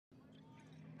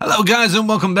Hello guys and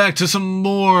welcome back to some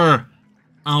more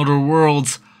Outer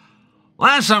Worlds.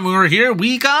 Last time we were here,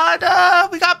 we got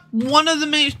one of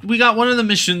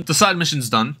the side missions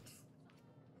done.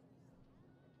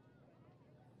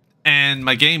 And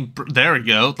my game, there we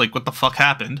go, like what the fuck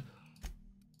happened?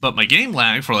 But my game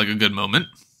lagged for like a good moment,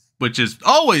 which is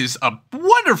always a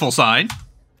wonderful sign.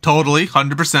 Totally,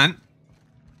 100%.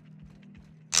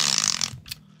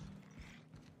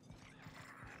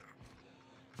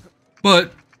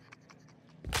 But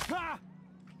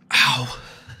ow.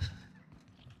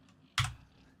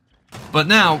 But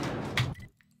now,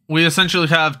 we essentially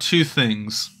have two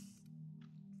things.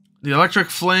 The electric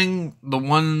fling, the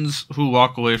ones who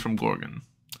walk away from Gorgon.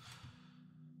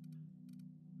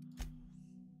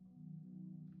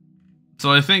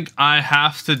 So I think I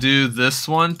have to do this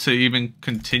one to even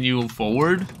continue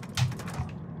forward.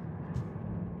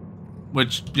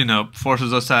 Which, you know,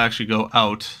 forces us to actually go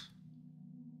out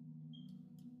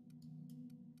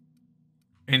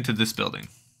into this building.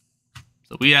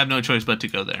 So we have no choice but to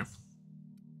go there.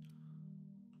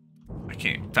 I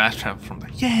can't fast travel from there.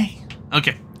 Yay!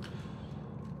 Okay.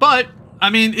 But, I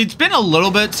mean, it's been a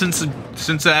little bit since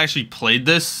I actually played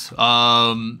this. Like,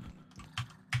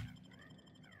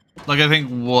 I think,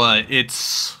 what,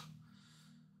 it's...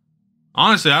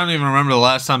 Honestly, I don't even remember the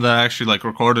last time that I actually, like,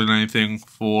 recorded anything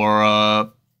for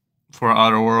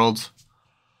Outer Worlds.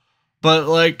 But,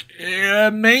 like,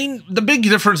 the big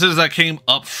differences that came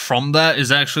up from that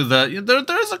is actually that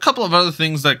there's a couple of other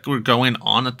things that were going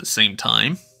on at the same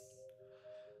time.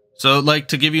 So, like,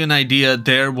 to give you an idea,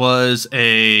 there was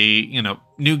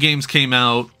new games came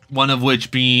out, one of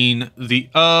which being the,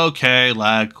 okay,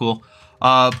 lag, cool.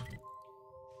 One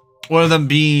of them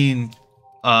being,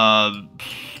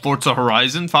 Forza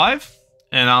Horizon 5.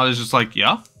 And I was just like,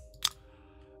 yeah,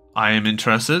 I am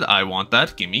interested. I want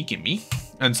that. Gimme.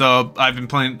 And so I've been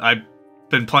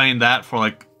playing that for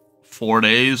like 4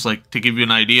 days. Like, to give you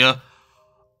an idea,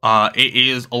 it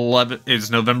is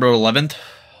November 11th.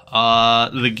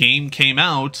 The game came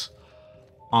out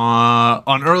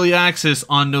on early access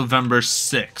on November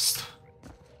 6th.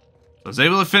 I was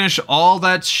able to finish all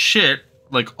that shit,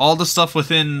 like all the stuff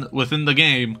within the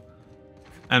game.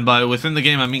 And by within the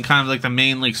game, I mean kind of like the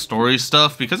main like story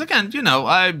stuff, because again, you know,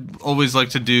 I always like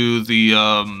to do the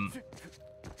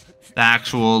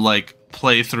actual like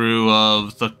playthrough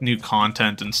of the new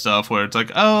content and stuff, where it's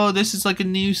like, oh, this is like a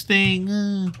news thing.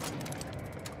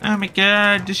 Oh my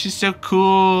god, this is so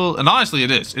cool. And honestly,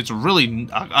 it is. It's really,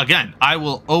 again, I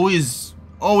will always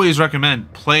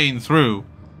recommend playing through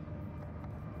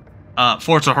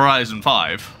Forza Horizon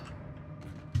 5.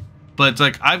 But it's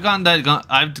like, I've gotten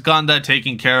that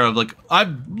taken care of. Like,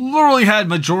 I've literally had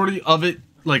majority of it,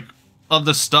 like, of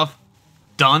the stuff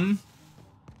done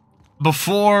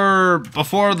before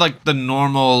like the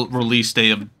normal release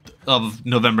day of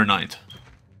November 9th.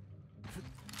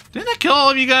 Didn't that kill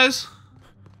all of you guys?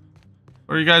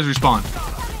 Or you guys respawn?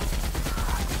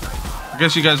 I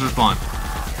guess you guys respawn.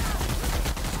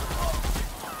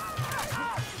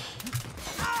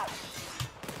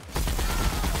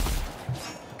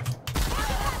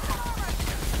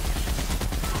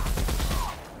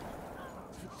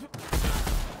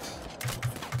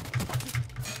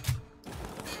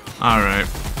 Alright.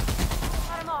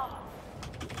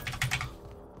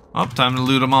 Oh, time to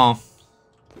loot them all.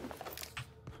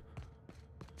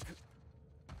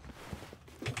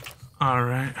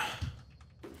 Alright.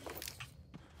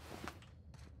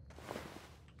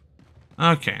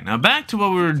 Okay, now back to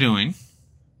what we were doing.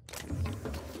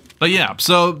 But yeah,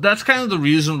 so that's kind of the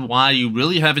reason why you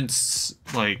really haven't,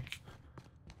 like...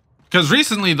 Because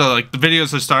recently the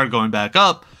videos have started going back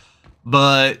up,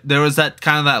 but there was that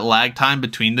kind of that lag time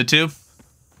between the two.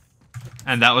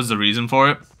 And that was the reason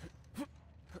for it.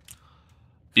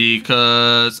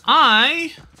 Because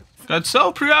I got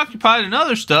so preoccupied in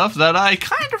other stuff that I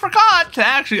kind of forgot to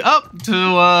actually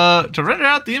to render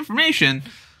out the information,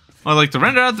 or like to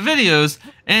render out the videos,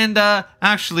 and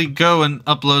actually go and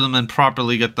upload them and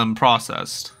properly get them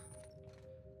processed.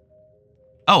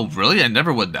 Oh, really? I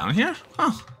never went down here?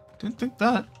 Huh. Didn't think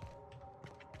that.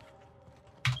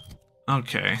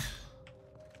 Okay.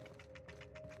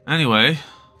 Anyway,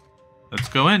 let's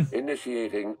go in.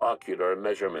 Initiating ocular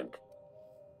measurement.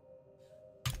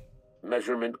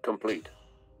 Measurement complete.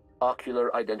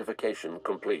 Ocular identification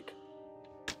complete.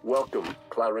 Welcome,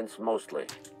 Clarence Mostly.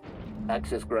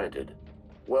 Access granted.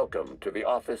 Welcome to the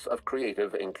Office of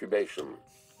Creative Incubation.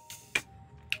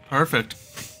 Perfect.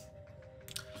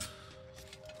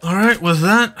 Alright, with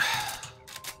that,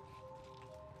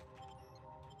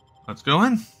 let's go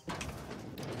in.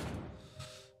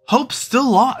 Hope still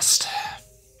lost.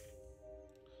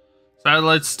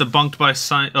 Satellites debunked by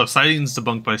sightings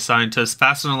debunked by scientists.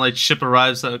 Faster than light ship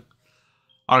arrives that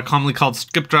are commonly called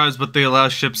skip drives, but they allow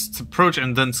ships to approach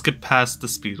and then skip past the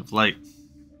speed of light.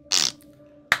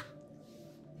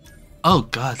 Oh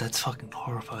god, that's fucking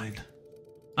horrifying.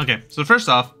 Okay, so first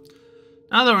off,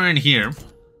 now that we're in here,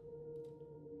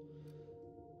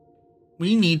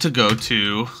 we need to go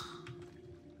to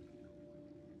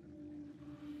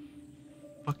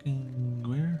fucking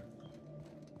where?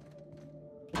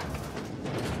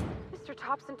 Mr.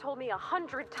 Thompson told me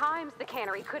 100 times the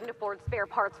cannery couldn't afford spare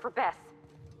parts for Bess.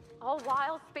 All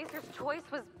while Spacer's choice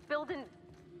was building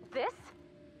this?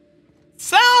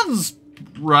 Sounds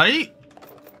right.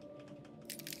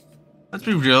 Let's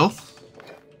be real.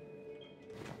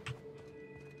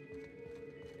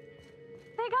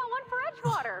 They got one for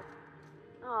Edgewater.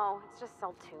 Oh, it's just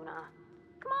Saltuna.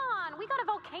 Come on, we got a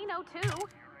volcano too.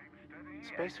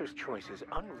 Spacer's Choice is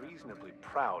unreasonably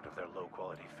proud of their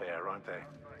low-quality fare, aren't they?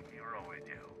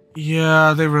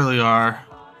 Yeah, they really are.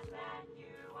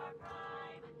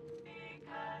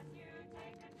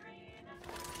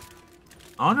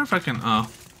 I wonder if I can,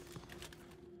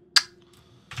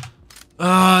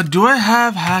 do I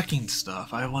have hacking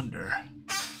stuff? I wonder.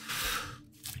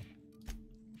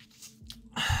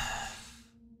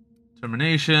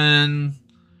 Termination.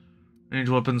 Range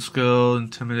weapon skill.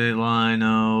 Intimidate line,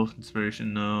 no.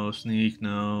 Inspiration, no. Sneak,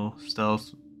 no.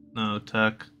 Stealth, no.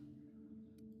 Tech.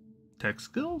 Tech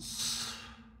skills?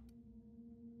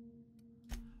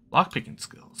 Lockpicking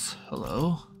skills.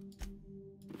 Hello.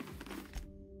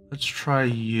 Let's try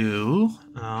you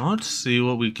out. See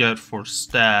what we get for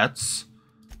stats.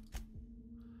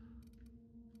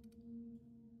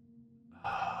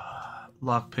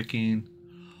 Lockpicking.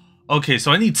 Okay,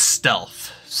 so I need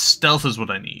stealth. Stealth is what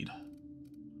I need.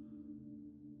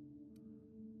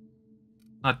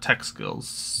 Not tech skills,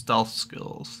 stealth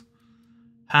skills.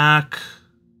 Hack.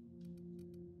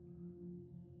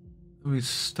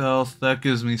 Stealth. That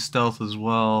gives me stealth as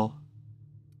well.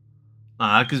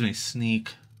 Nah, that gives me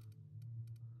sneak.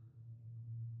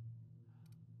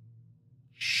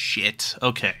 Shit.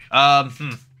 Okay.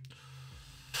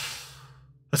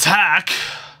 Attack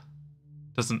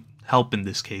doesn't help in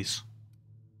this case.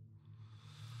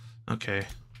 Okay.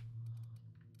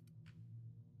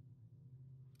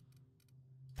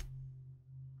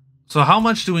 So how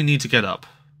much do we need to get up?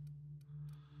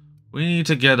 We need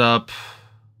to get up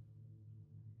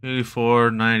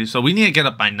 84, 90. So we need to get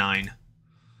up by 9.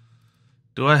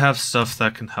 Do I have stuff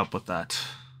that can help with that?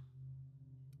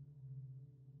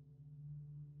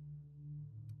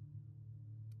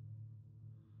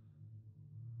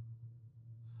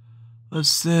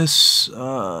 What's this?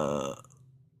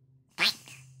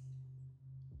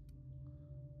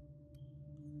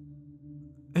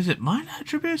 Is it mine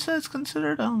attributes that's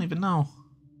considered? I don't even know.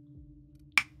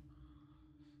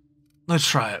 Let's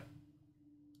try it.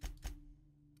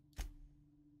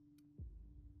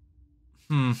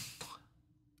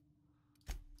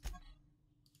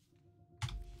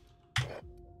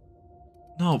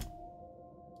 No.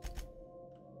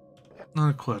 Not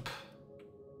equip.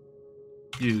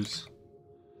 Use.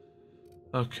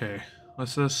 Okay.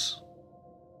 What's this?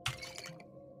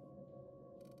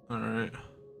 Alright.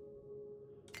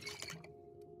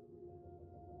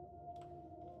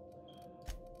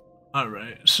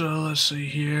 Alright, so let's see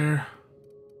here.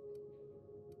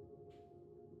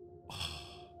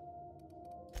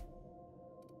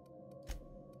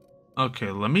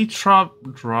 Okay, let me try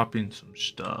dropping some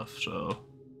stuff, so.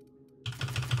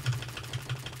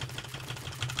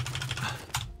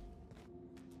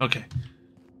 Okay.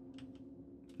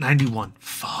 91.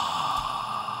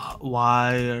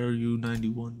 Why are you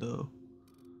 91 though?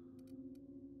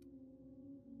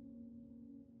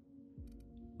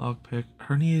 Lockpick.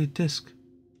 Herniated disc.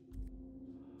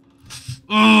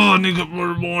 Oh, I need to get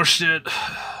more shit.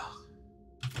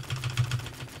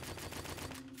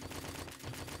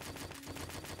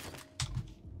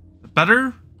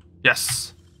 Better?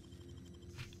 Yes.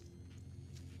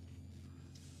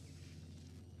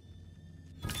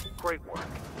 Great work.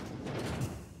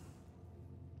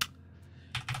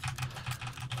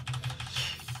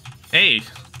 Hey, you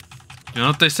know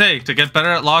what they say? To get better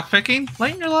at lockpicking,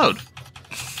 lighten your load.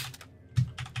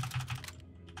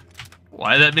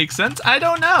 Why that makes sense? I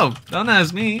don't know. Don't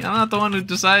ask me. I'm not the one who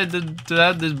decided to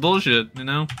add this bullshit, you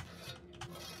know?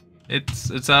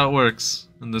 It's how it works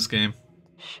in this game.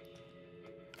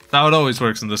 It's how it always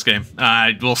works in this game.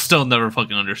 I will still never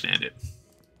fucking understand it.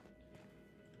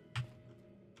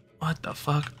 What the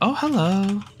fuck? Oh,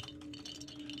 hello.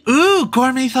 Ooh,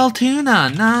 gourmet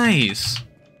Feltuna. Nice.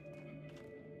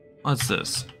 What's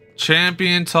this?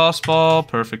 Champion toss ball.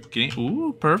 Perfect game.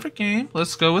 Ooh, perfect game.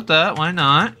 Let's go with that. Why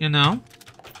not? You know.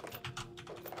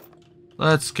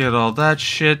 Let's get all that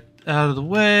shit out of the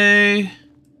way.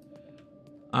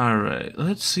 Alright,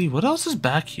 let's see. What else is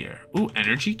back here? Ooh,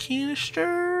 energy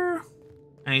canister?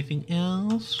 Anything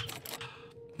else?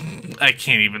 I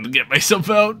can't even get myself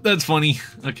out. That's funny.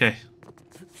 Okay.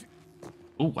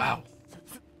 Oh, wow.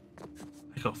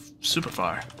 I go super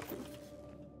far.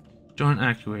 Joint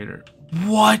actuator.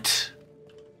 What?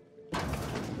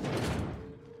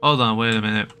 Hold on, wait a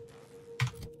minute.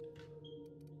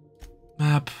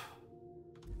 Map.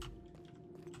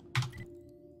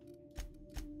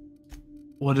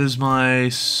 What is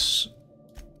my...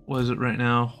 What is it right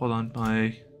now? Hold on,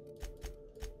 my...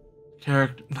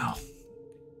 Character... No.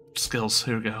 Skills,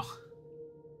 here we go.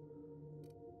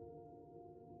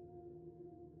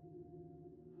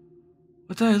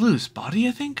 What did I lose? Body,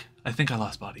 I think? I think I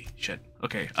lost body. Shit.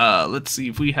 Okay, let's see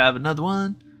if we have another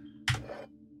one.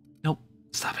 Nope.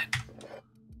 Stop it.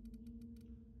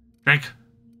 Drink.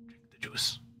 Drink the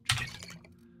juice. Drink it.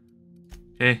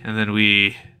 Okay, and then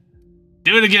we...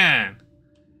 Do it again!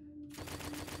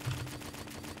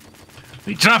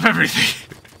 We drop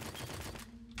everything!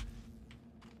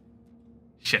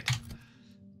 Shit.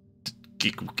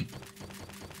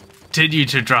 Continue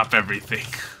to drop everything.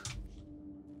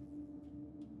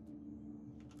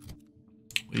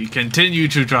 We continue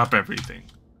to drop everything.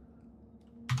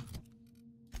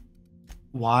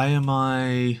 Why am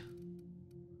I...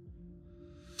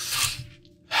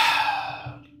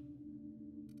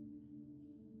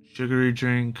 Sugary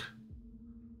drink.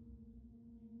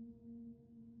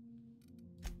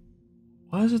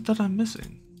 What is it that I'm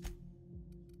missing?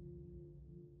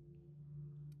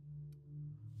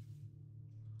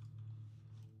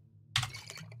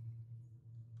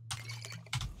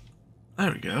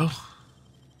 There we go.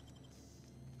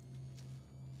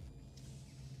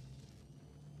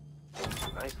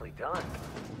 Nicely done.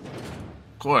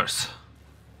 Of course.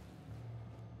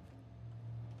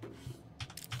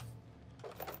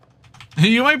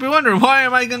 You might be wondering, why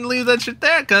am I going to leave that shit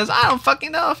there? Because I don't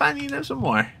fucking know if I need some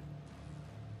more.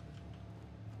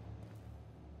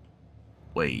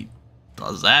 Wait,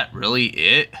 was that really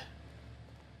it?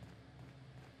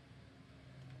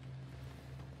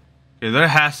 Okay, there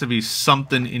has to be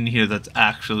something in here that's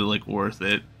actually, like, worth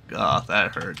it. God,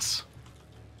 that hurts.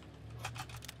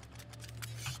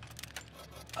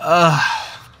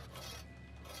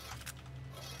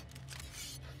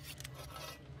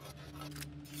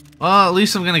 Well, at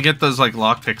least I'm gonna get those, like,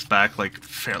 lockpicks back, like,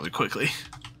 fairly quickly.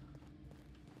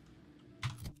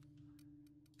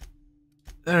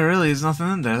 There really is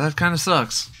nothing in there. That kind of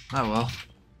sucks. Oh well.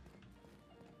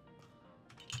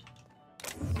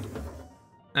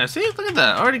 Yeah, see, look at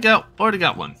that. Already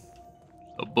got one.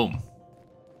 So boom.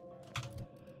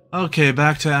 Okay,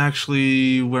 back to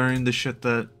actually wearing the shit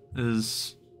that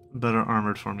is better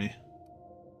armored for me.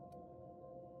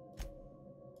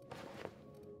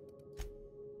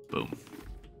 Boom.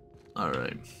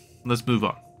 Alright. Let's move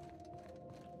on.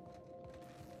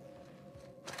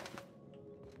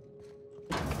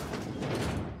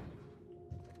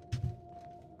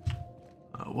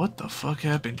 What the fuck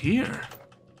happened here?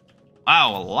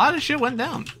 Wow, a lot of shit went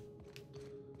down.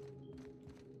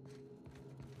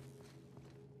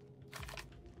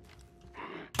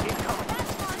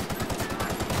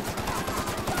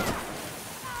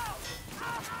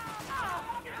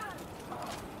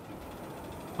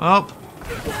 Well,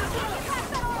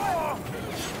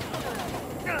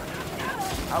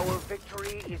 Our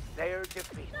victory is their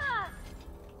defeat.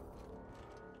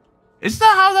 is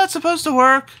that how that's supposed to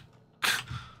work?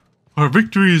 Our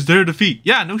victory is their defeat.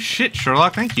 Yeah, no shit,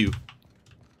 Sherlock. Thank you.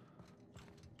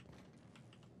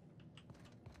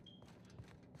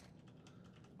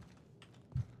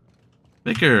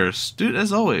 Vicker, astute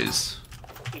as always.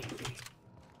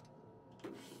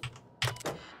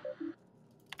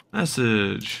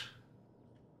 Message.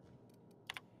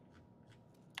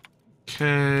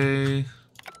 Okay.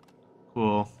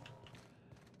 Cool.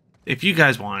 If you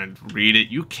guys want to read it,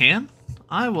 you can.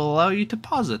 I will allow you to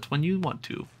pause it when you want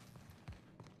to.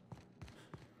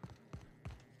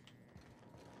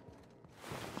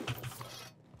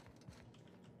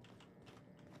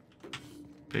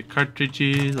 Okay,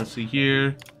 cartridges. Let's see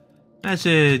here.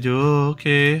 Message.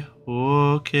 Okay.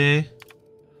 Okay.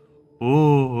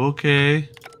 Oh, okay.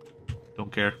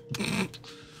 Don't care.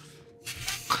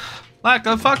 Lack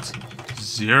of fucks.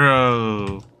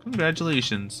 0.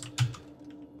 Congratulations.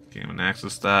 Okay, I'm gonna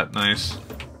access that. Nice.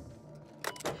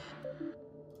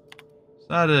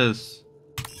 Status.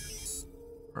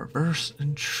 Reverse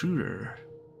intruder.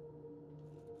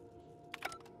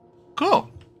 Cool.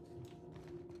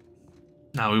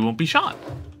 now we won't be shot.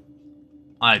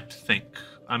 I think.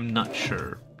 I'm not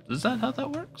sure. Is that how that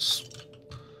works?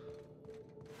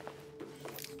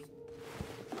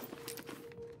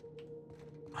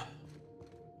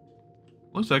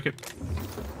 Looks like it.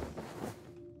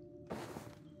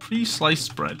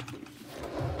 Pre-sliced bread.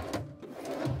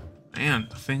 Man,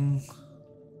 the thing...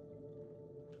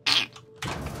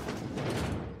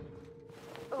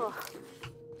 Ugh.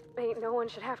 Ain't no one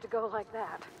should have to go like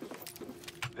that.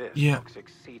 This Yeah. looks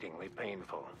exceedingly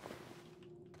painful.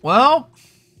 Well...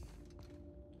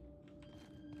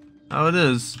 Oh, it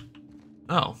is.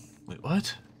 Oh, wait,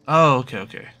 what? Oh, okay,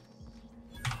 okay.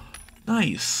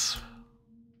 Nice.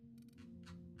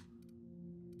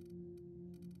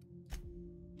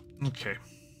 Okay.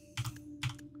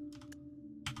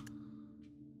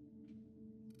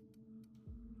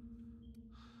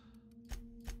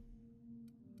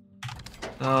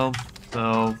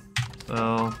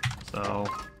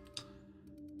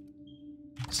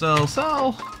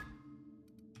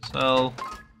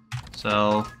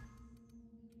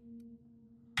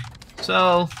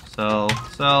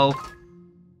 So.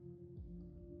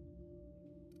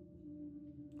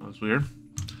 That was weird.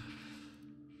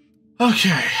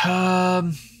 Okay,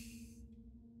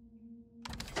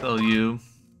 tell you.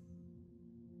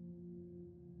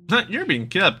 You're being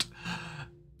kept.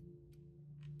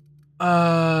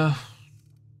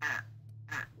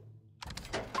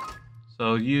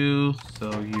 So you.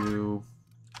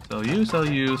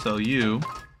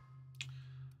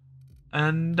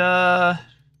 And, yeah,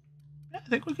 I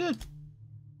think we're good.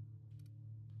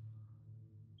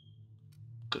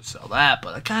 Could sell that,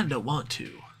 but I kinda don't want to.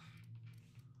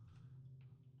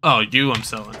 Oh, you I'm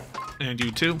selling. And you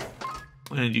too.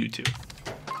 And you too.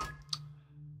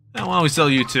 Now why don't we sell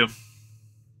you too?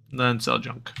 Then sell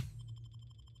junk.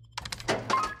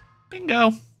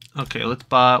 Bingo. Okay, let's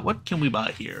buy... What can we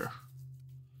buy here?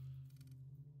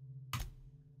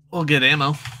 We'll get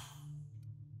ammo.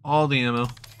 All the ammo.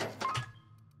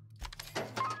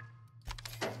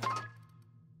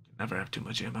 Never have too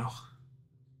much ammo.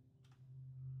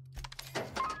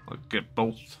 I'll get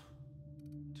both.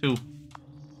 2.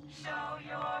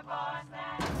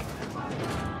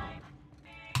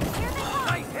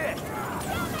 Nice hit!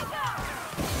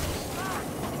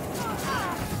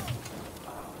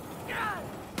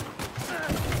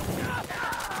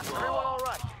 Everyone all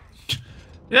right?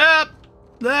 Yep.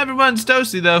 Everyone's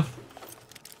toasty though.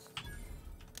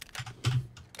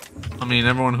 I mean,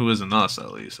 everyone who isn't us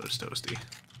at least is toasty.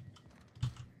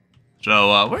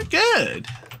 So we're good.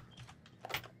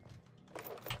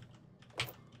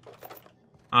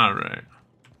 All right.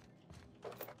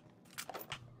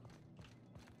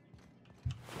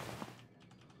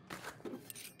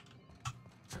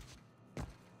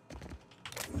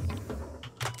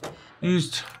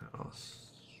 Used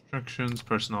instructions,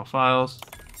 personnel files.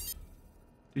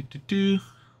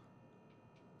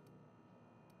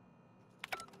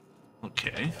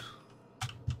 Okay.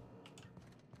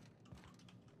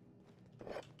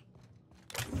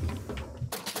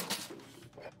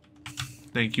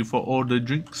 Thank you for all the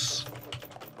drinks.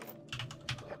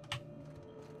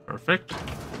 Perfect.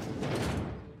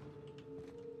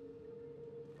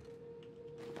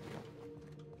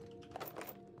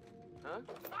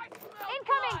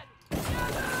 Incoming!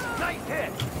 Nice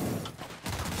hit!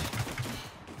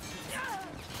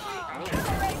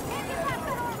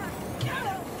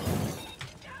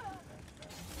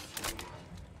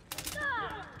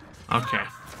 Okay.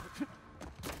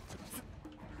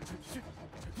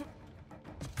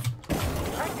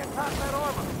 Can't get past that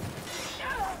armor!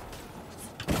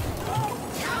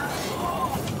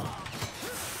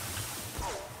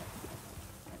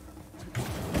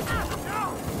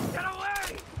 Get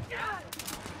away!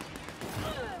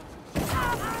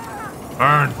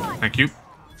 Burn. Thank you. This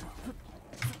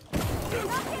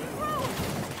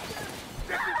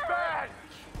is bad!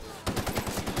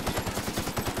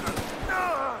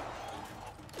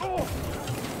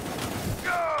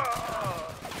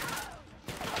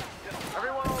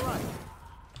 Everyone all right?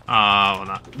 Well,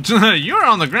 not. You're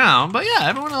on the ground, but yeah,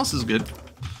 everyone else is good.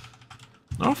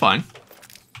 We're fine.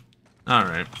 All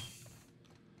right.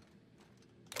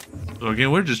 So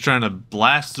again, we're just trying to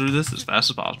blast through this as fast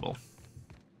as possible.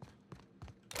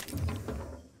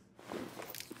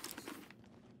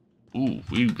 Ooh,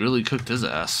 we really cooked his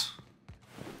ass.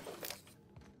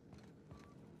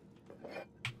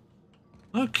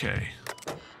 Okay.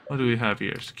 What do we have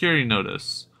here? Security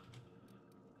notice.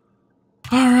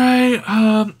 Alright,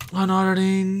 on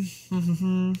auditing.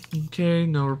 Okay,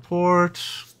 no report.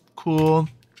 Cool.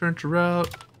 Turn to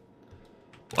route.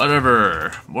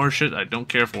 Whatever. More shit I don't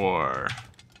care for.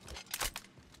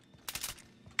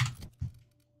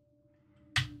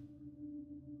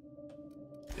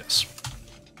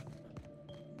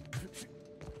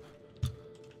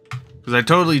 Because I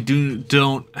totally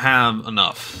don't have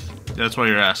enough. That's why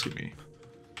you're asking me.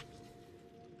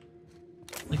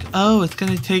 Like, oh, it's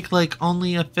gonna take like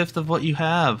only a fifth of what you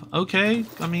have. Okay,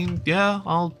 I mean, yeah,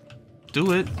 I'll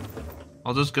do it.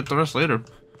 I'll just get the rest later.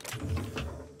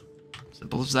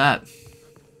 Simple as that.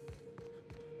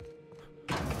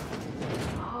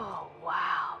 Oh,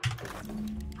 wow.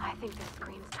 I think this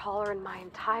screen's taller than my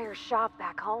entire shop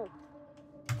back home.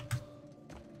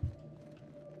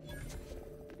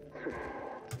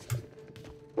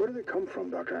 Where do they come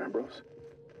from, Dr. Ambrose?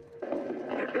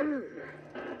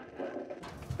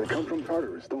 They come from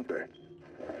Tartarus, don't they?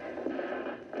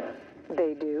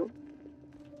 They do?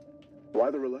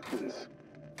 Why the reluctance?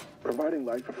 Providing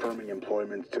life-affirming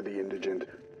employment to the indigent,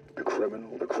 the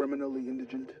criminal, the criminally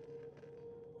indigent?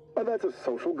 Oh, that's a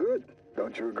social good,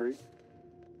 don't you agree?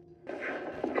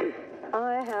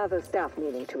 I have a staff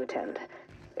meeting to attend.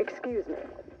 Excuse me.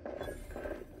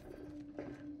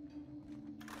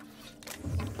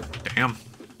 Damn.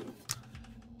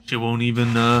 She won't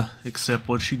even accept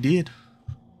what she did.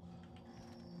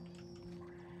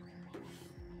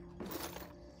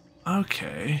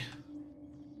 Okay.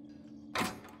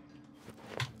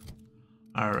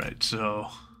 Alright, so...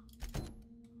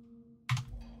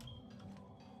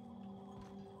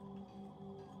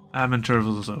 admin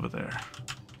Turville's over there.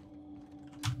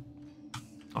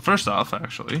 Well, first off,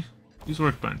 actually, use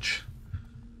workbench.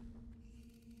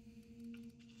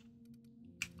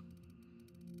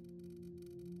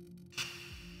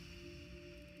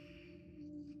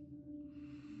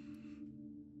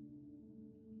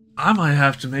 I might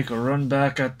have to make a run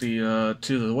back at the,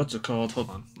 to the, what's it called?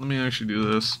 Hold on. Let me actually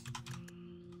do this.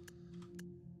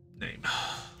 Name.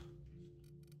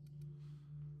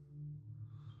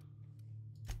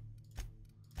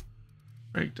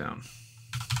 Breakdown.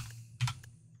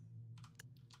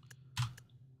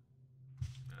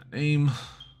 Name.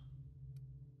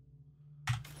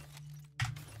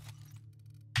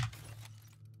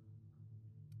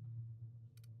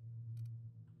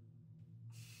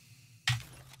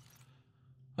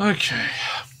 Okay.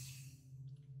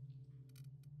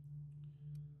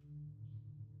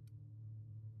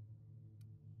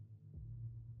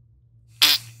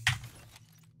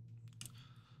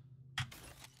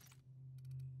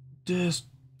 This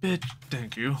bitch,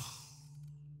 thank you.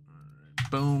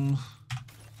 Alright, boom.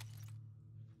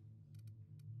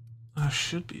 That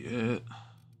should be it.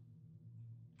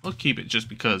 We'll keep it just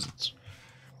because it's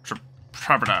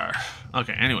proper.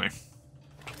 Okay, anyway.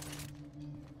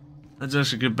 Let's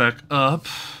actually get back up.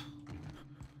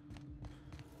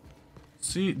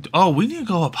 See, oh, we need to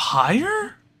go up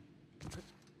higher?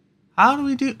 How do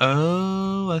we do?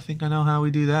 Oh, I think I know how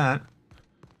we do that.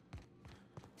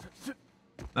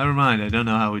 Never mind, I don't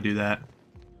know how we do that.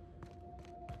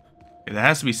 Okay, there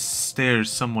has to be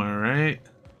stairs somewhere, right?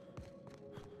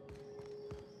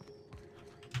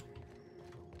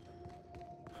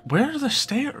 Where are the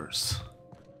stairs?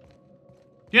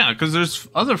 Yeah, because there's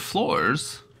other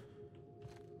floors.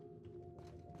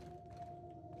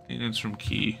 Maintenance from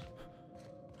key.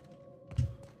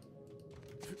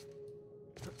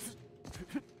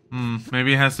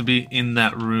 Maybe it has to be in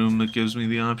that room that gives me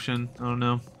the option. I don't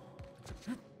know.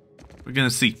 We're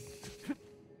gonna see.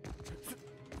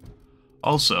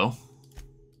 Also,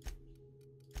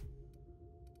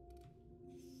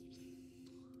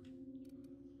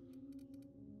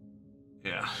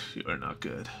 yeah, you are not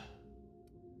good.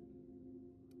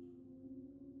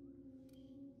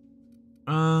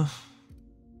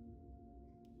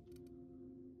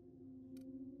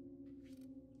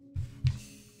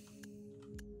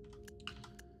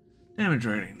 Damage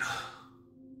rating.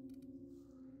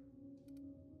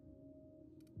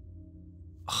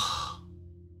 Oh,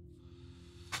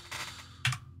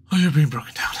 you're being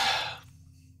broken down.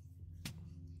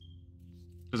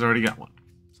 Because I already got one.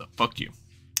 So, fuck you.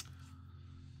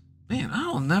 Man, I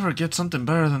will never get something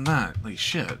better than that. Like,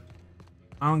 shit.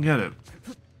 I don't get it.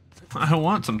 I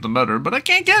want something better, but I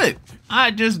can't get it. I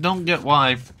just don't get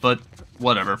why, but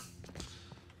whatever.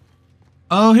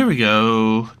 Oh, here we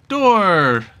go.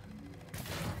 Door!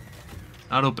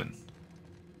 Not open.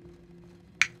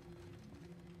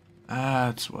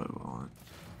 That's what I want.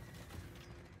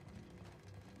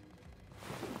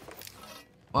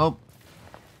 Well.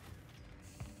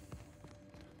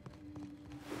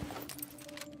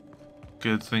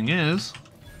 Good thing is,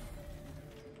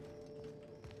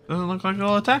 doesn't look like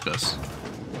it'll attack us.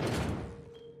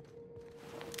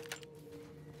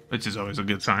 Which is always a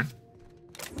good sign.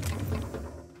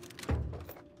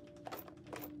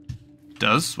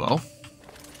 Does, well,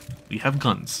 we have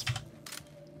guns.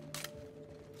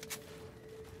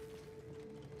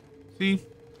 See?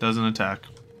 Doesn't attack.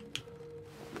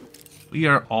 We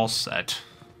are all set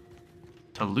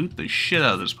to loot the shit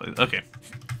out of this place. Okay.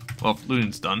 Well,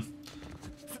 looting's done.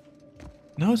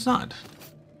 No, it's not.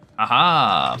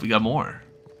 Aha! We got more.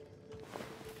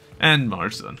 And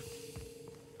Mars done.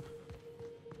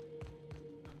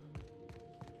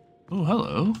 Oh,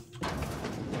 hello.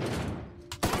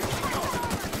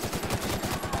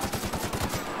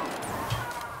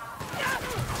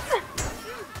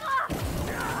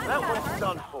 That one's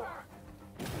done for.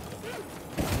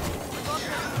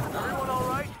 Everyone all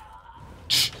right?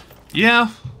 Yeah,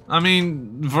 I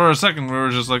mean, for a second we were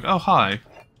just like, oh, hi.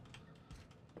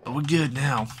 But we're good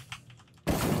now.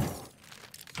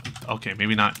 Okay,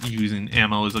 maybe not using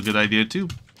ammo is a good idea too.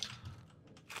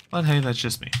 But hey, that's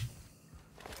just me.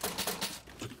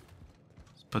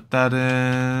 Put that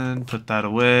in, put that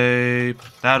away,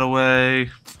 put that away.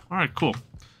 Alright, cool.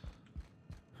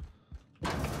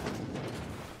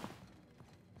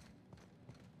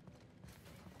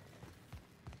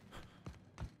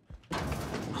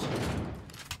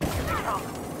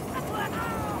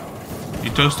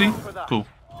 You toasty? Cool.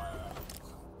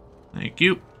 Thank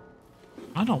you.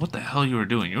 I don't know what the hell you were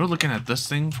doing. You were looking at this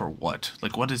thing for what?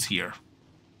 Like, what is here?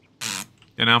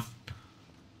 You know?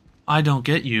 I don't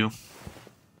get you.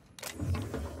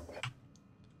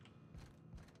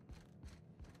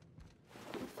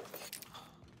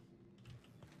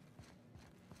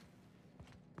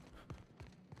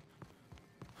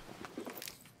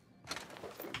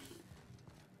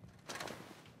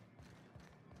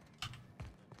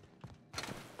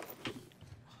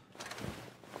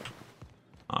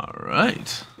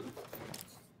 Alright.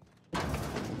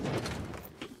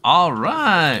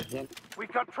 Alright. We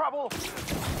got trouble.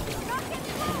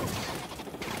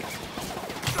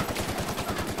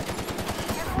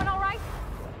 Everyone all right?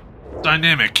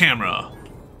 Dynamic camera.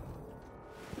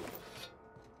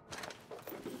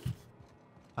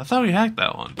 I thought we hacked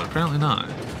that one, but apparently not.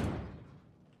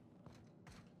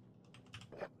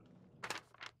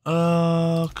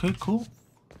 Okay, cool.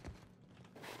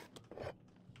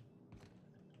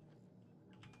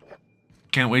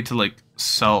 Can't wait to, like,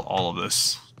 sell all of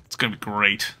this. It's gonna be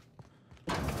great.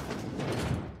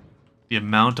 The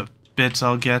amount of bits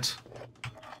I'll get.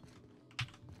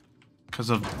 Because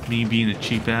of me being a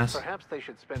cheap ass. Perhaps they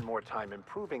should spend more time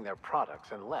improving their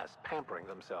products and less pampering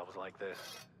themselves like this.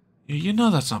 You know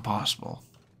that's not possible.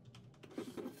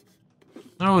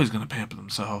 They're always gonna pamper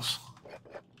themselves.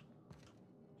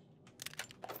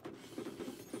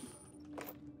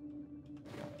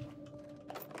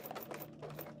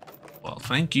 Well,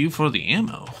 thank you for the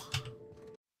ammo.